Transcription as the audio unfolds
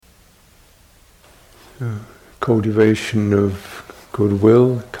cultivation of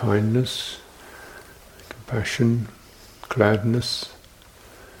goodwill, kindness, compassion, gladness,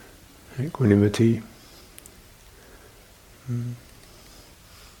 equanimity.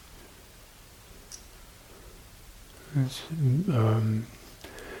 It's a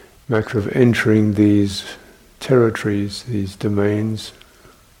matter of entering these territories, these domains,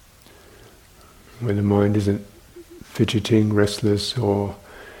 where the mind isn't fidgeting, restless, or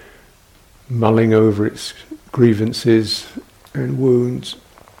mulling over its grievances and wounds.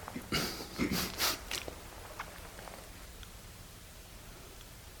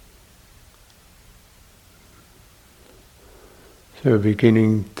 So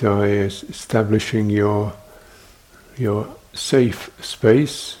beginning by establishing your safe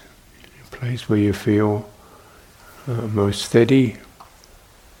space, a place where you feel most steady.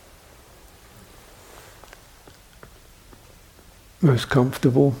 Most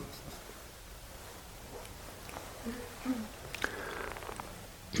comfortable.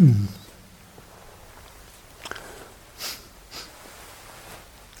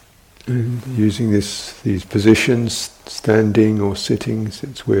 And using these positions, standing or sitting,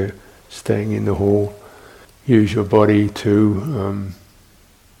 since we're staying in the hall, use your body to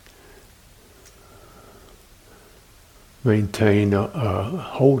maintain a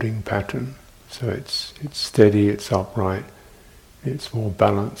holding pattern. So it's steady, it's upright, it's more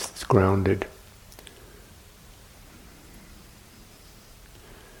balanced, it's grounded.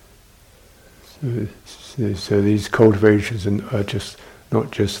 So these cultivations are just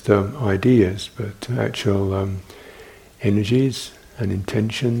not just ideas, but actual energies and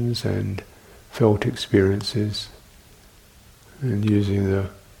intentions and felt experiences, and using the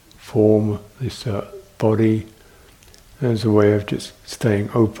form, this body, as a way of just staying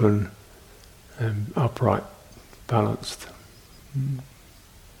open and upright, balanced.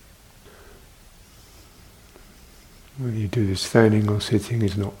 Whether you do this standing or sitting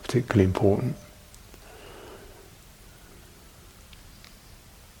is not particularly important.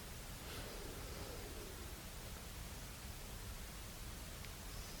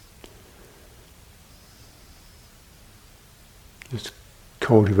 Just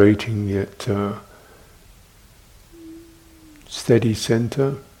cultivating that steady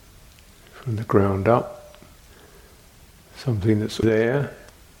center from the ground up, something that's there.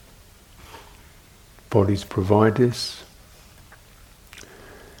 Bodies provide this,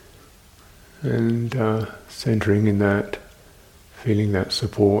 and centering in that, feeling that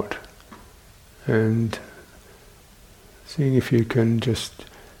support, and seeing if you can just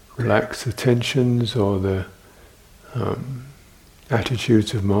relax the tensions or the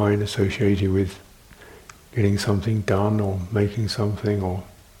attitudes of mind associated with getting something done or making something, or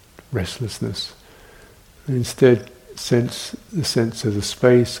restlessness. And instead sense the sense of the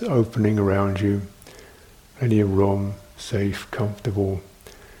space opening around you, plenty of room, safe, comfortable,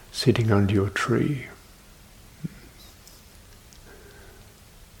 sitting under your tree.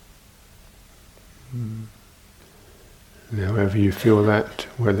 And however you feel that,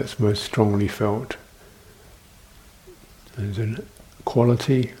 where that's most strongly felt, there's a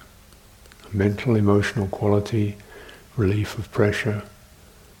quality, a mental, emotional quality, relief of pressure,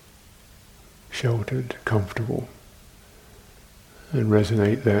 sheltered, comfortable, and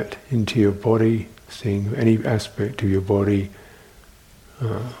resonate that into your body, seeing any aspect of your body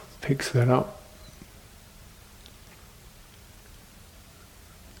picks that up.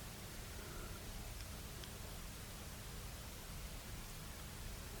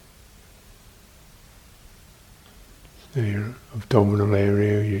 So your abdominal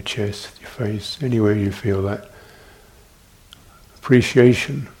area, your chest, your face, anywhere you feel that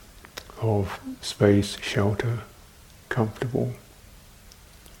appreciation of space, shelter, comfortable.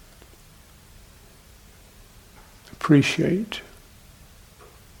 Appreciate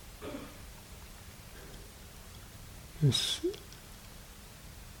this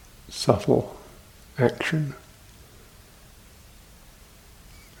subtle action.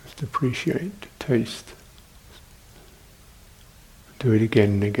 Just appreciate, taste. Do it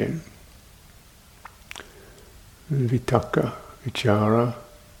again and again. And vitakka, vichara,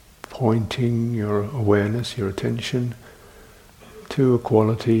 pointing your awareness, your attention to a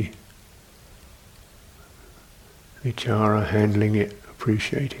quality. Vichara, handling it,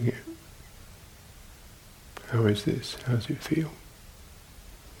 appreciating it. How is this? How does it feel?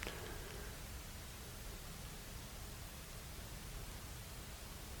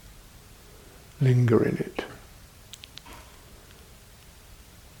 Linger in it.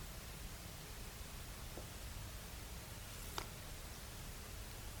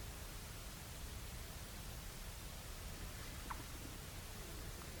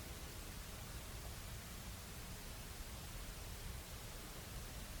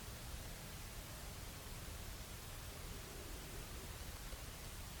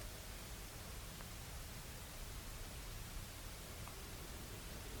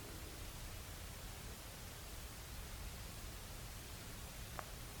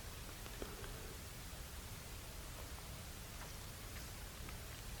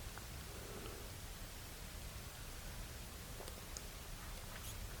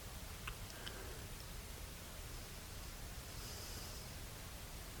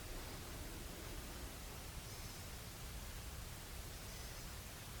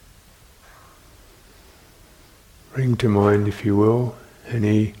 bring to mind, if you will,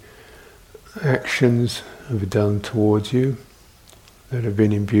 any actions that have done towards you that have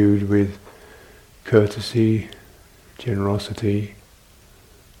been imbued with courtesy, generosity,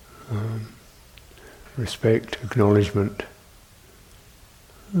 respect, acknowledgement,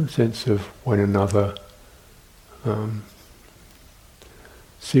 a sense of when another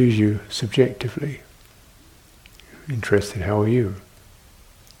sees you subjectively, interested, how are you?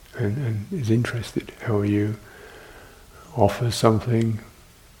 And is interested, how are you? Offers something,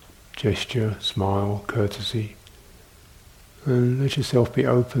 gesture, smile, courtesy. And let yourself be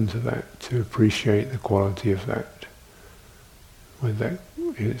open to that, to appreciate the quality of that. Whether that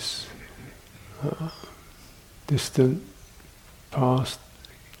is distant, past,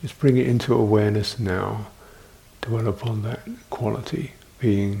 just bring it into awareness now. Dwell upon that quality,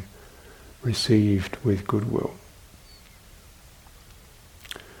 being received with goodwill.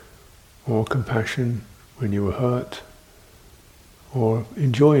 Or compassion when you were hurt, or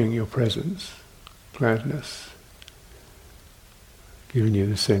enjoying your presence, gladness, giving you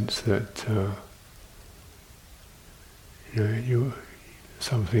the sense that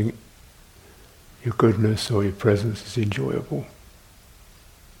your goodness or your presence is enjoyable.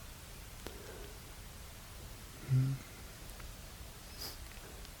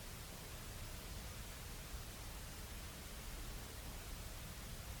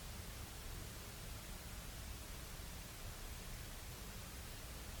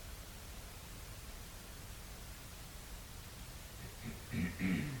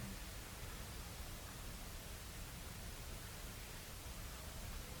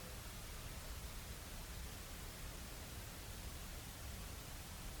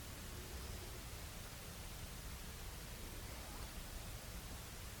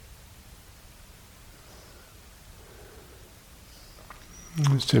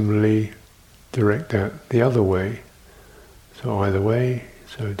 And similarly, direct that the other way. So either way,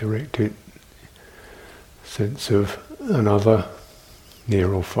 so direct it, sense of another,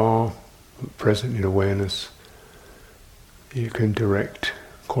 near or far, present in awareness. You can direct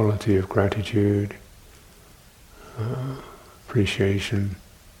quality of gratitude, appreciation,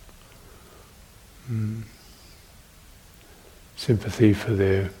 sympathy for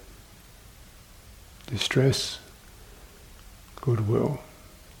their distress, goodwill.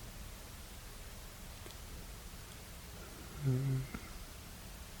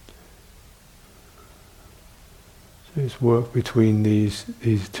 So it's work between these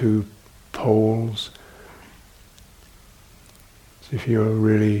two poles. So if you're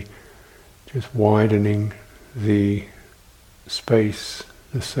really just widening the space,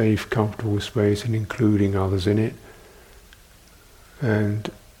 the safe, comfortable space, and including others in it, and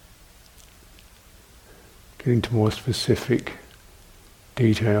getting to more specific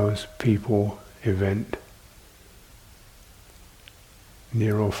details, people, event,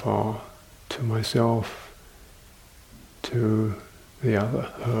 near or far, to myself, to the other,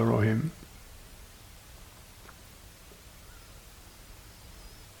 her or him.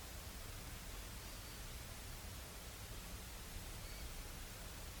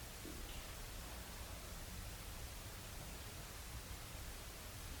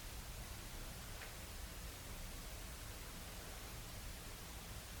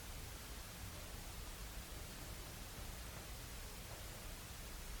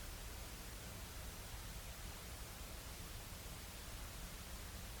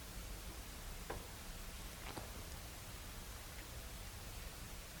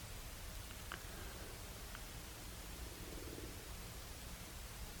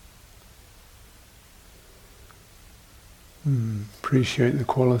 Appreciate the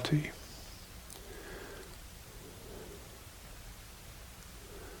quality.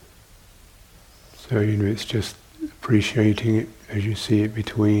 So it's just appreciating it as you see it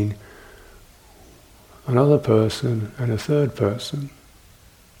between another person and a third person.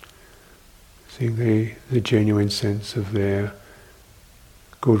 Seeing the genuine sense of their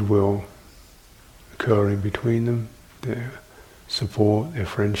goodwill occurring between them, their support, their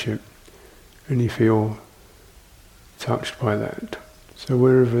friendship, and you feel touched by that. So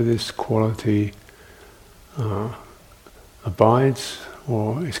wherever this quality abides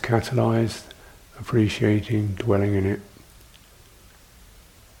or is catalyzed, appreciating, dwelling in it.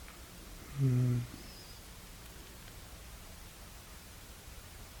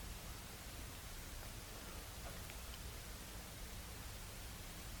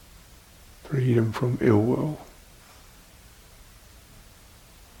 Freedom from ill will.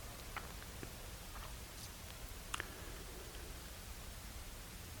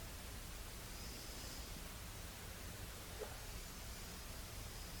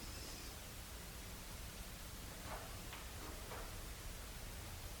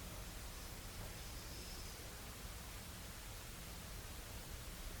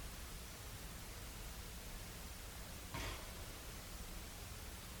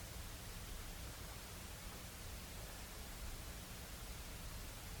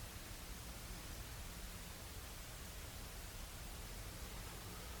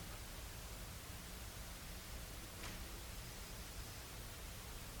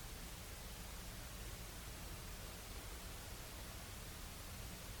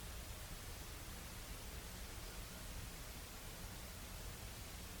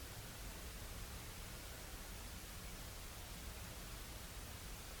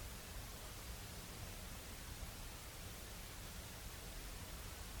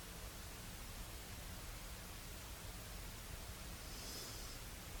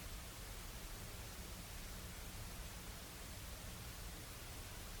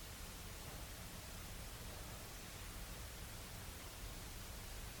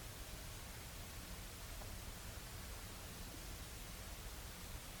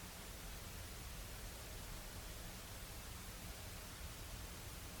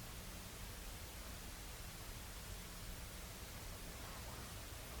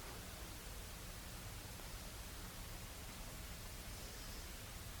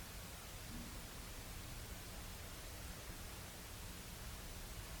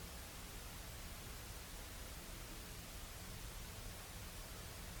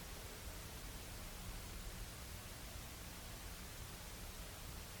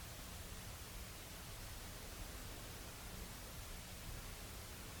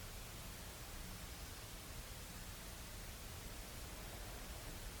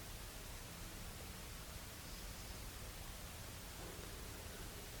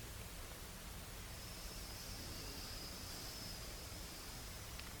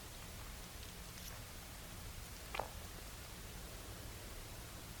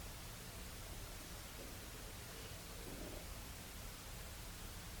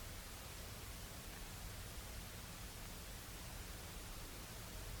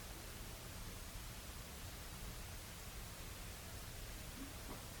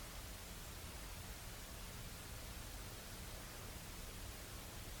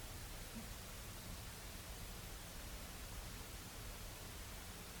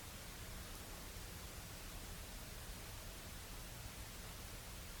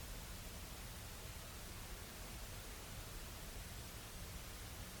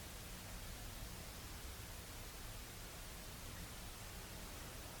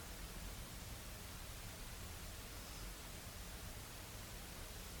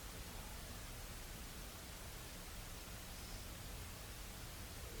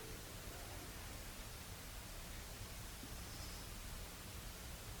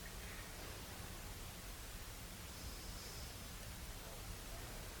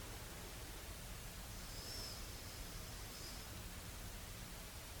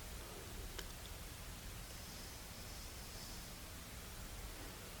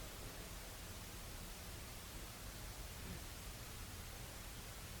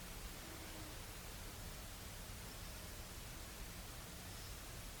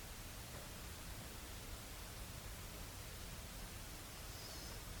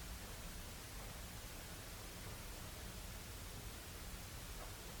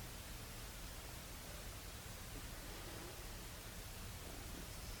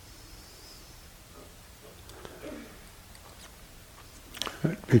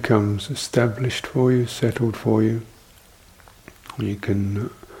 becomes established for you, settled for you. You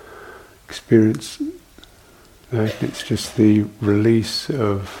can experience that. It's just the release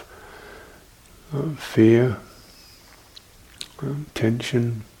of fear,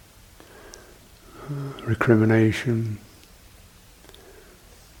 tension, recrimination,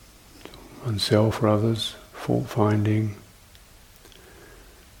 oneself or others, fault finding,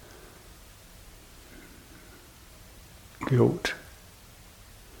 guilt.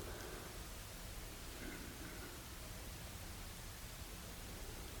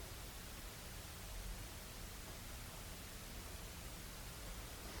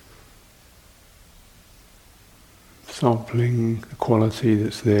 Sampling the quality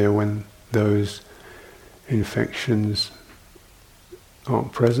that's there when those infections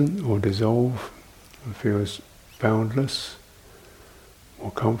aren't present or dissolve and feels boundless, more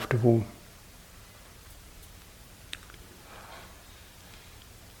comfortable.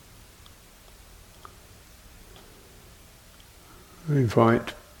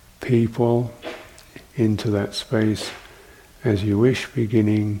 Invite people into that space as you wish,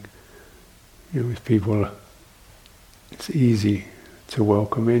 beginning with people it's easy to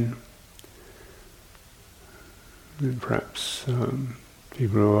welcome in. And perhaps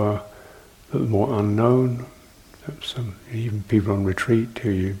people who are a little more unknown, perhaps even people on retreat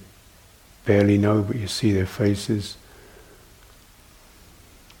who you barely know but you see their faces.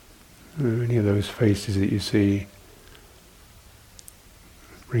 Any of those faces that you see,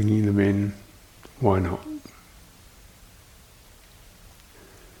 bringing them in, why not?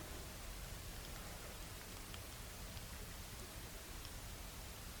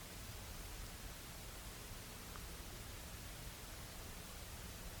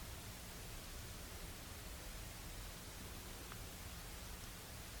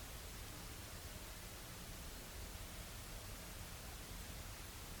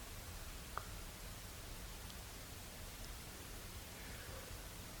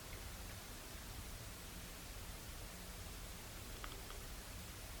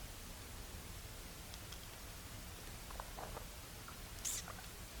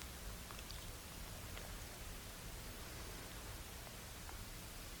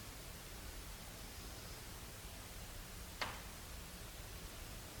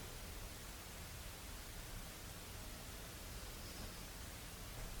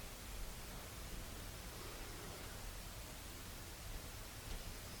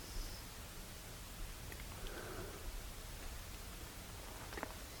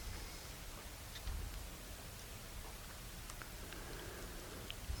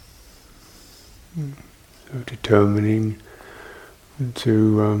 So determining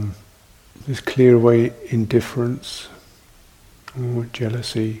to just clear away indifference or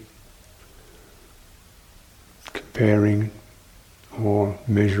jealousy, comparing or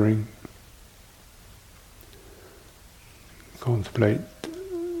measuring. Contemplate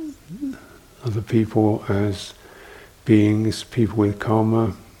other people as beings, people with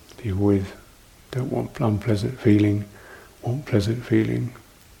karma, people with don't want unpleasant feeling, want pleasant feeling.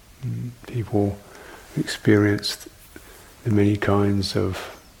 People experienced the many kinds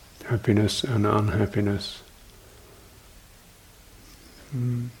of happiness and unhappiness.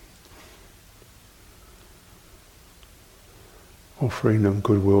 Offering them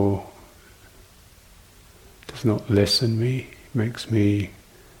goodwill does not lessen me, makes me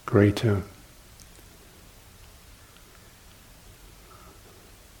greater,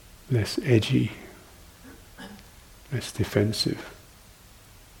 less edgy, less defensive,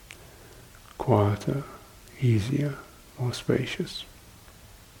 quieter, easier, more spacious.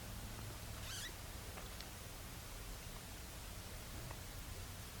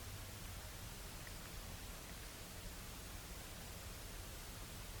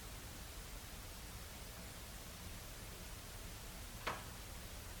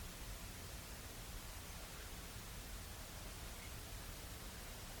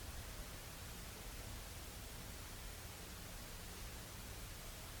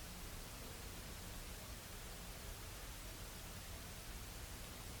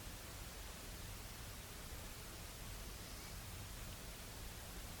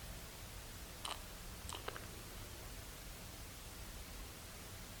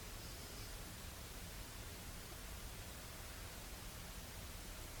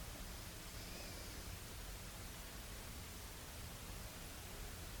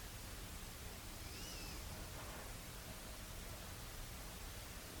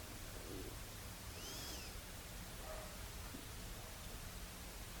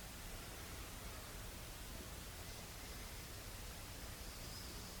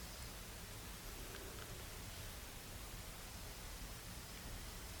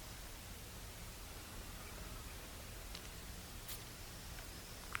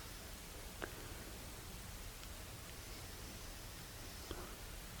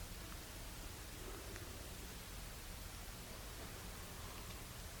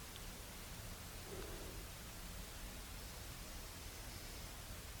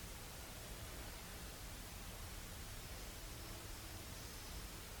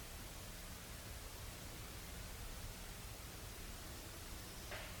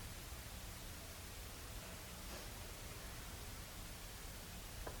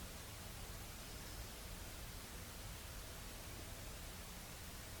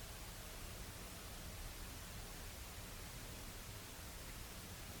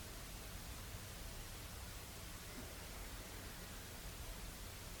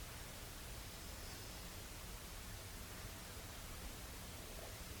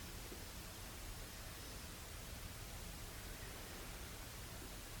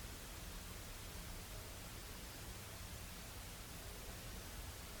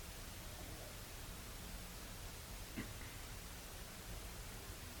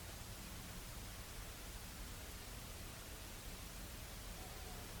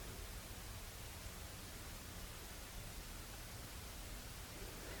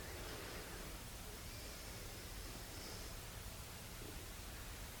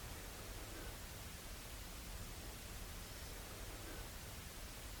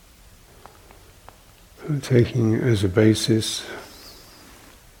 taking as a basis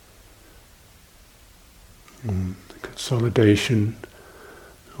the consolidation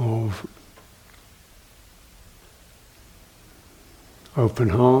of open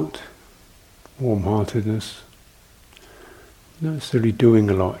heart, warm-heartedness, not necessarily doing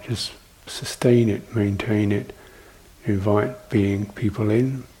a lot, just sustain it, maintain it, invite people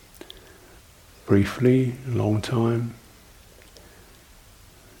in, briefly, a long time,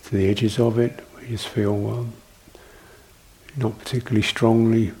 to the edges of it, where you just feel, well, not particularly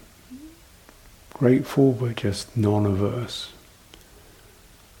strongly grateful, but just non-averse.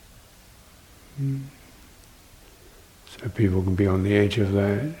 So people can be on the edge of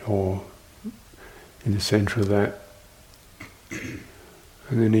that, or in the center of that.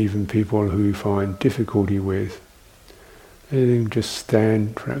 And then even people who you find difficulty with, let them just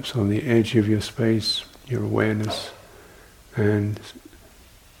stand perhaps on the edge of your space, your awareness, and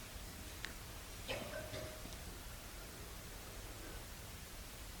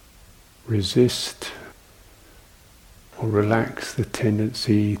resist or relax the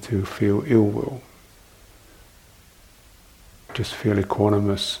tendency to feel ill will. Just feel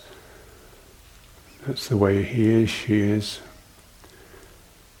equanimous. That's the way he is, she is,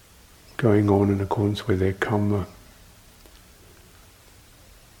 going on in accordance with their karma.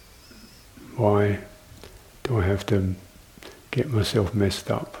 Why do I have to get myself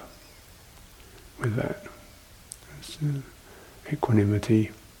messed up with that? That's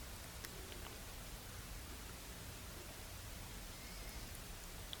equanimity.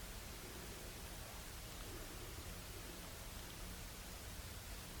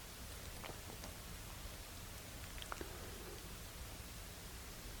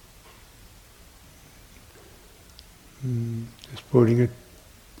 Just putting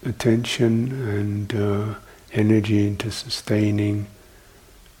attention and energy into sustaining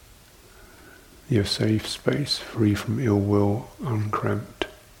your safe space, free from ill will, uncramped.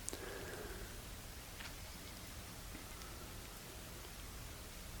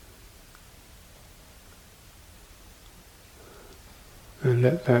 And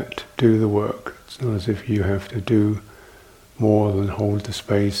let that do the work. It's not as if you have to do more than hold the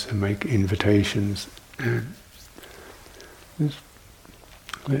space and make invitations. Just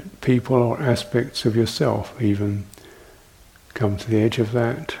let people or aspects of yourself even come to the edge of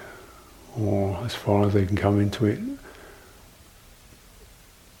that, or as far as they can come into it,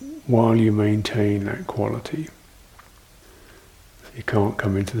 while you maintain that quality. If you can't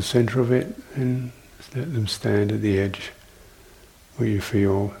come into the center of it, then let them stand at the edge where you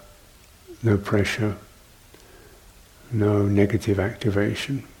feel no pressure, no negative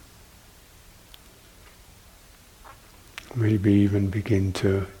activation. Maybe even begin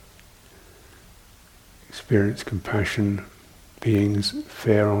to experience compassion, beings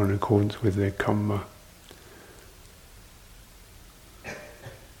fare on in accordance with their karma,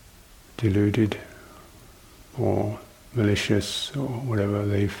 deluded or malicious or whatever,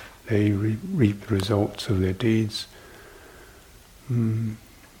 they reap the results of their deeds. And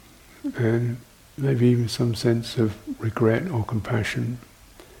maybe even some sense of regret or compassion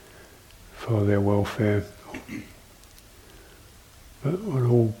for their welfare. But at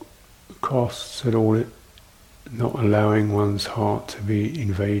all costs, at all not allowing one's heart to be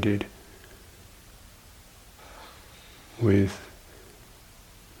invaded with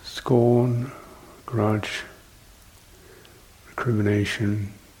scorn, grudge,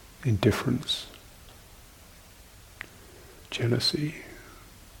 recrimination, indifference, jealousy.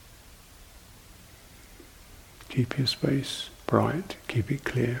 Keep your space bright, keep it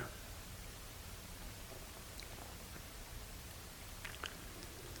clear.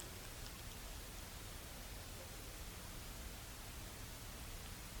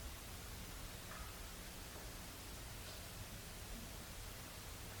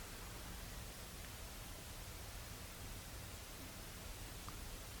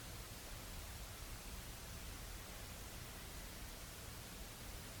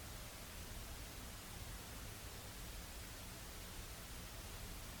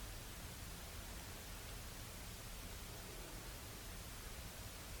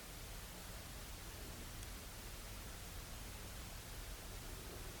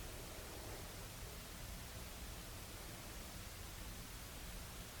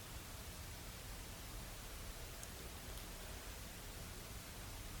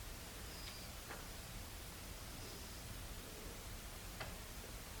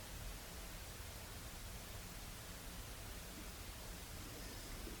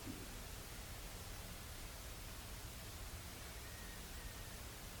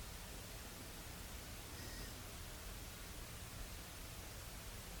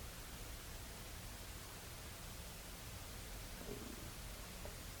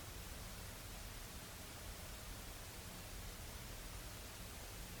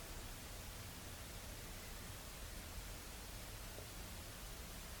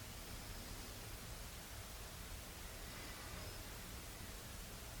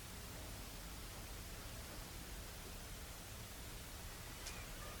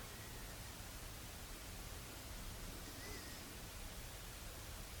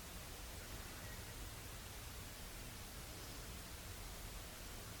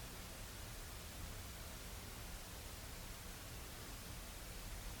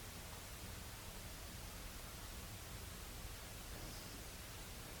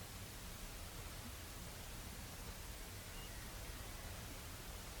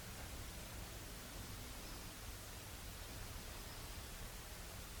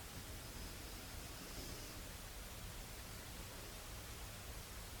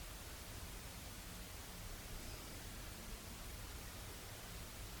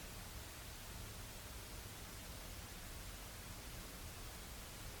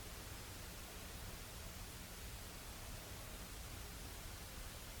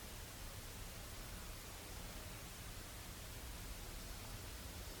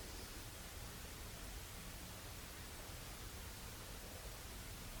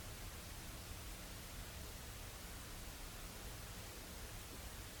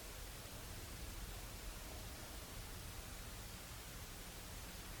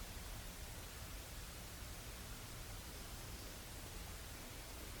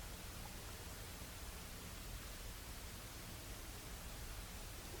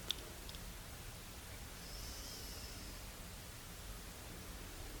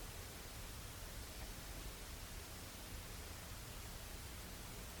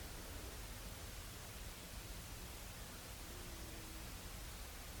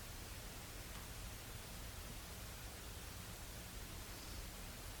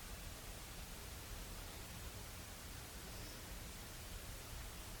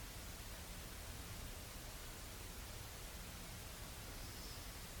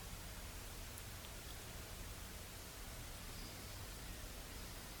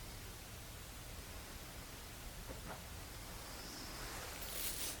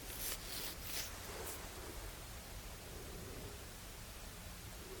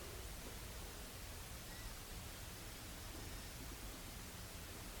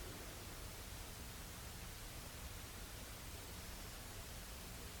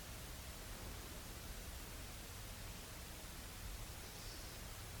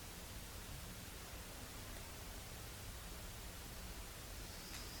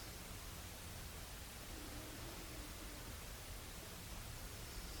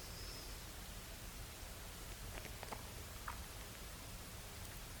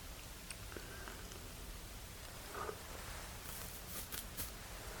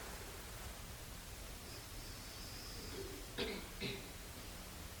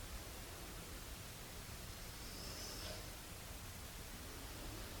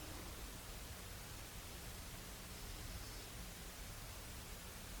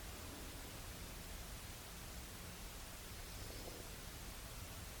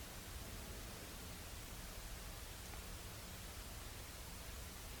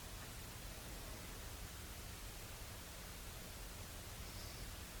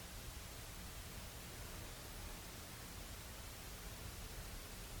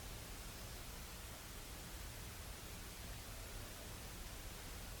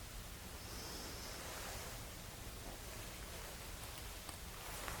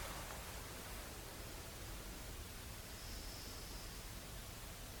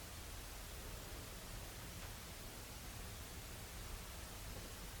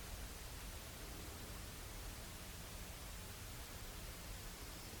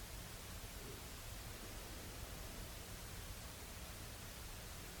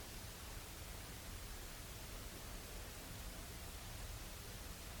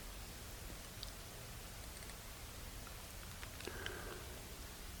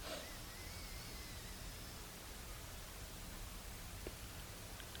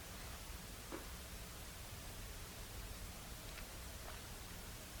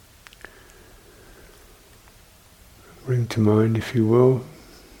 bring to mind, if you will,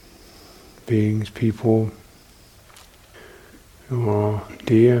 beings, people who are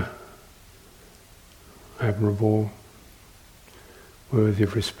dear, admirable, worthy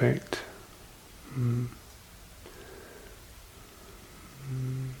of respect.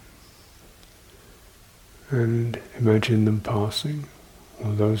 And imagine them passing,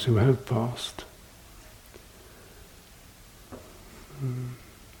 or those who have passed.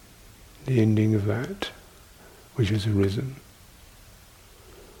 The ending of that which has arisen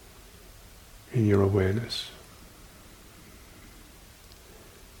in your awareness.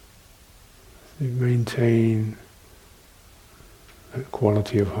 You maintain that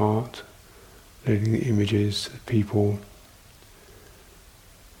quality of heart, letting the images of people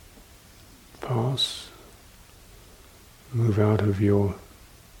pass, move out of your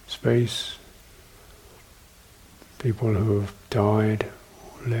space, people who have died,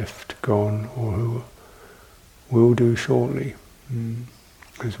 or left, gone, or who will do shortly,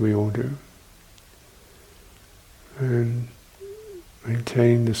 as we all do. And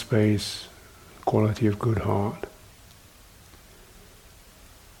maintain the space, quality of good heart,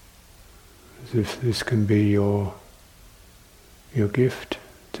 as if this can be your gift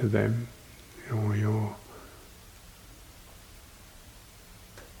to them, or your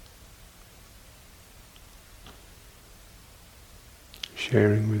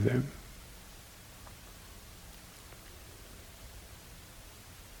sharing with them.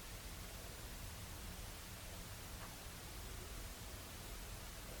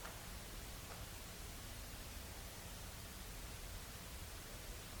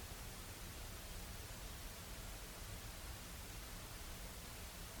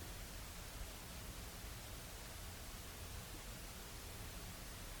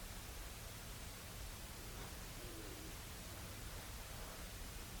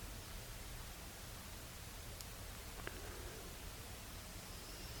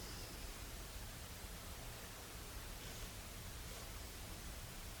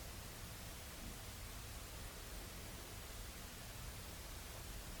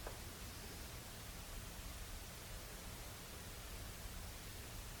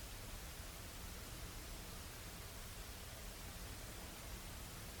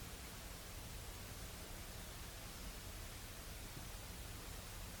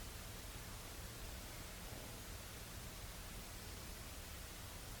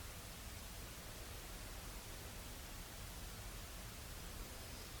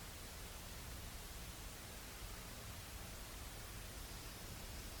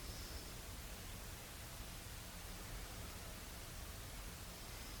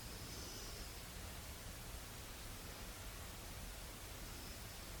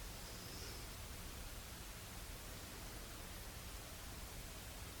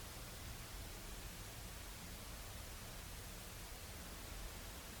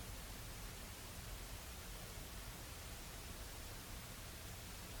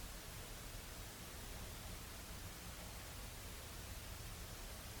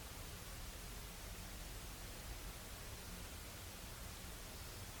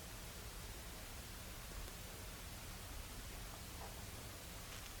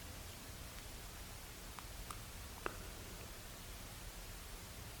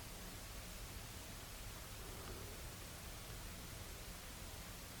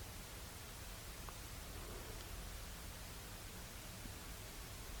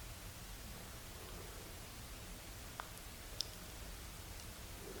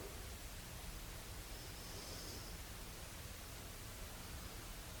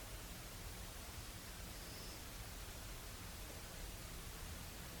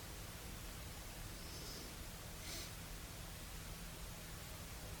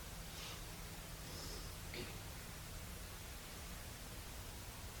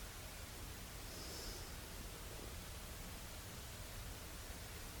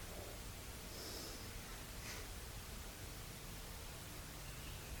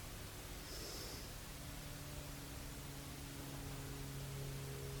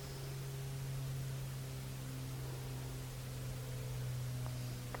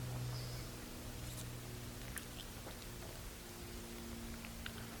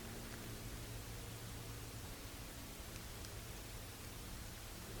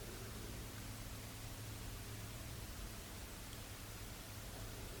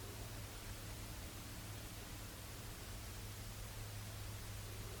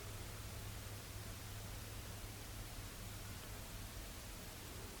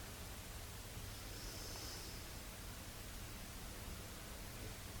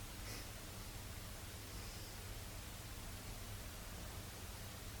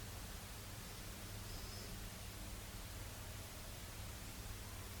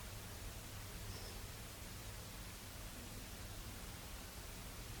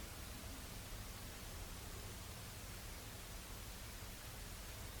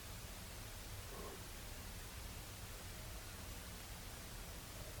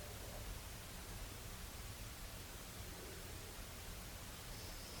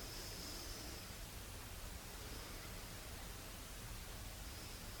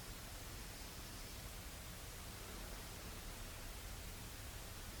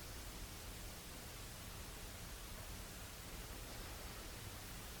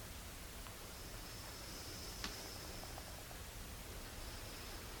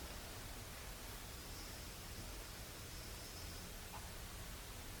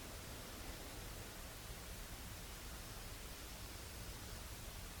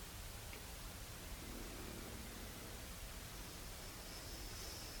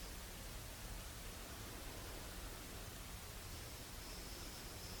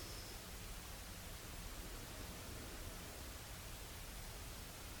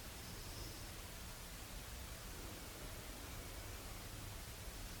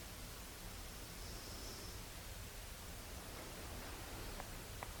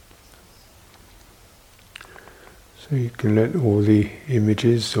 So you can let all the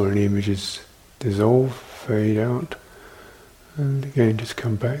images or any images dissolve, fade out, and again just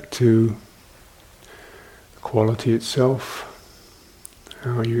come back to the quality itself,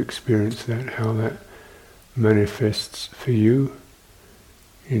 how you experience that, how that manifests for you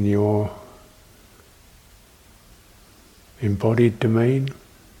in your embodied domain,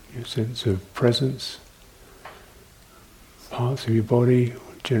 your sense of presence, parts of your body,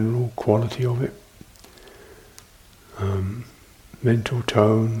 general quality of it, mental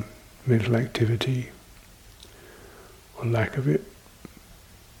tone, mental activity, or lack of it.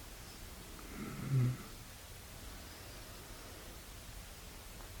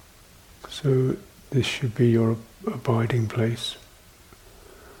 So this should be your abiding place.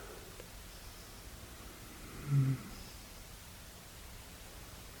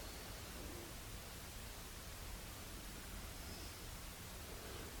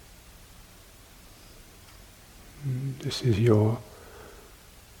 This is your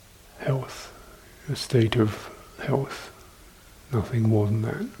health, your state of health, nothing more than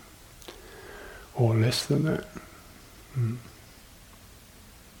that, or less than that.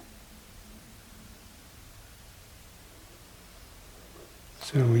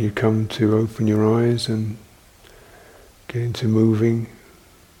 So when you come to open your eyes and get into moving,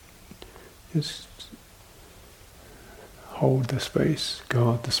 just hold the space,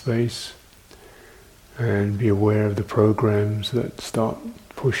 guard the space, and be aware of the programs that start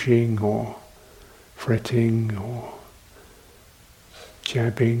pushing or fretting or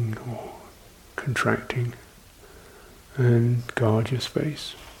jabbing or contracting, and guard your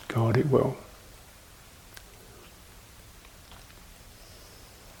space, guard it well.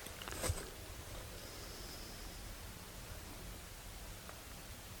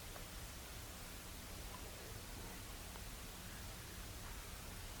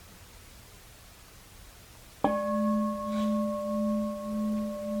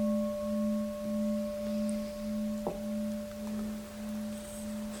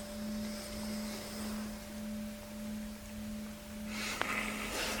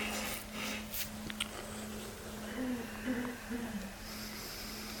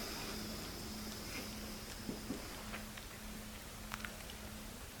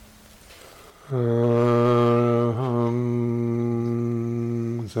 Aham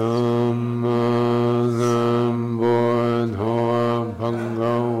Samma Sambuddho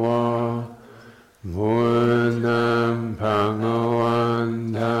Bhagava Buddham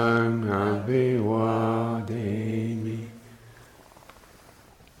Bhagavantam Abhivademi.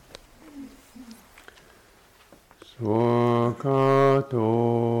 Swakato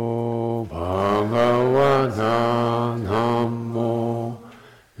Bhagavata Namo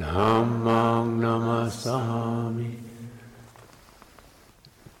Dhammang Namasami.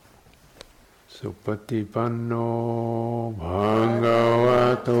 Supatipanno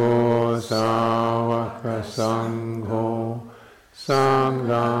Bhagavato Savaka Sangho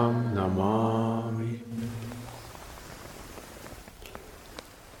Sangham Namami.